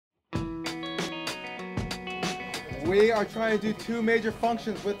We are trying to do two major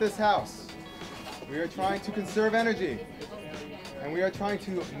functions with this house. We are trying to conserve energy, and we are trying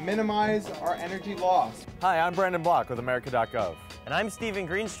to minimize our energy loss. Hi, I'm Brandon Block with america.gov. And I'm Stephen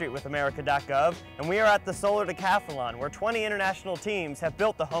Greenstreet with america.gov, and we are at the Solar Decathlon, where 20 international teams have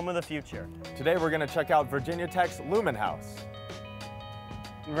built the home of the future. Today we're going to check out Virginia Tech's Lumen House.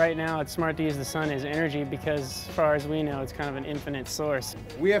 Right now it's smart to use the sun as energy because, as far as we know, it's kind of an infinite source.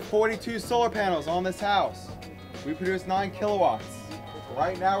 We have 42 solar panels on this house. We produce 9 kilowatts.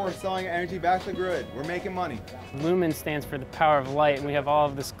 Right now we're selling energy back to the grid. We're making money. Lumen stands for the power of light, and we have all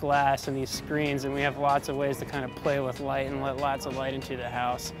of this glass and these screens, and we have lots of ways to kind of play with light and let lots of light into the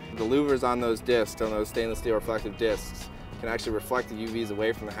house. The louvers on those discs, on those stainless steel reflective discs, can actually reflect the UVs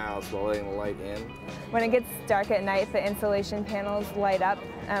away from the house while letting the light in. When it gets dark at night, the insulation panels light up.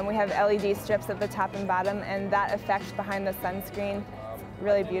 We have LED strips at the top and bottom, and that effect behind the sunscreen is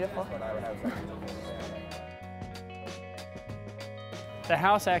really beautiful. The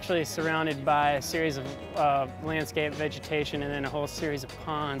house actually is surrounded by a series of landscape vegetation and then a whole series of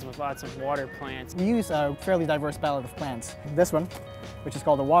ponds with lots of water plants. We use a fairly diverse palette of plants. This one, which is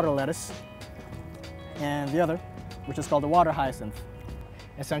called the water lettuce, and the other, which is called the water hyacinth.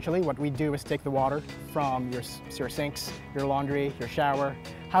 Essentially, what we do is take the water from your sinks, your laundry, your shower,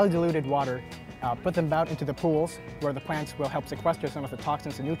 highly diluted water, put them out into the pools where the plants will help sequester some of the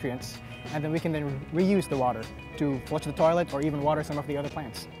toxins and nutrients, and then we can then reuse the water to flush the toilet or even water some of the other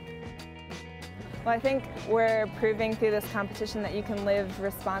plants. Well, I think we're proving through this competition that you can live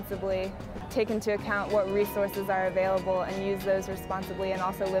responsibly, take into account what resources are available and use those responsibly, and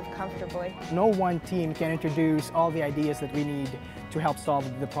also live comfortably. No one team can introduce all the ideas that we need to help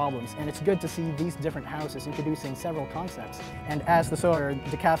solve the problems, and it's good to see these different houses introducing several concepts. And as the Solar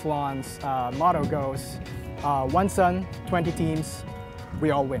Decathlon's motto goes, one sun, 20 teams,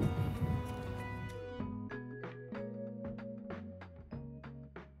 we all win.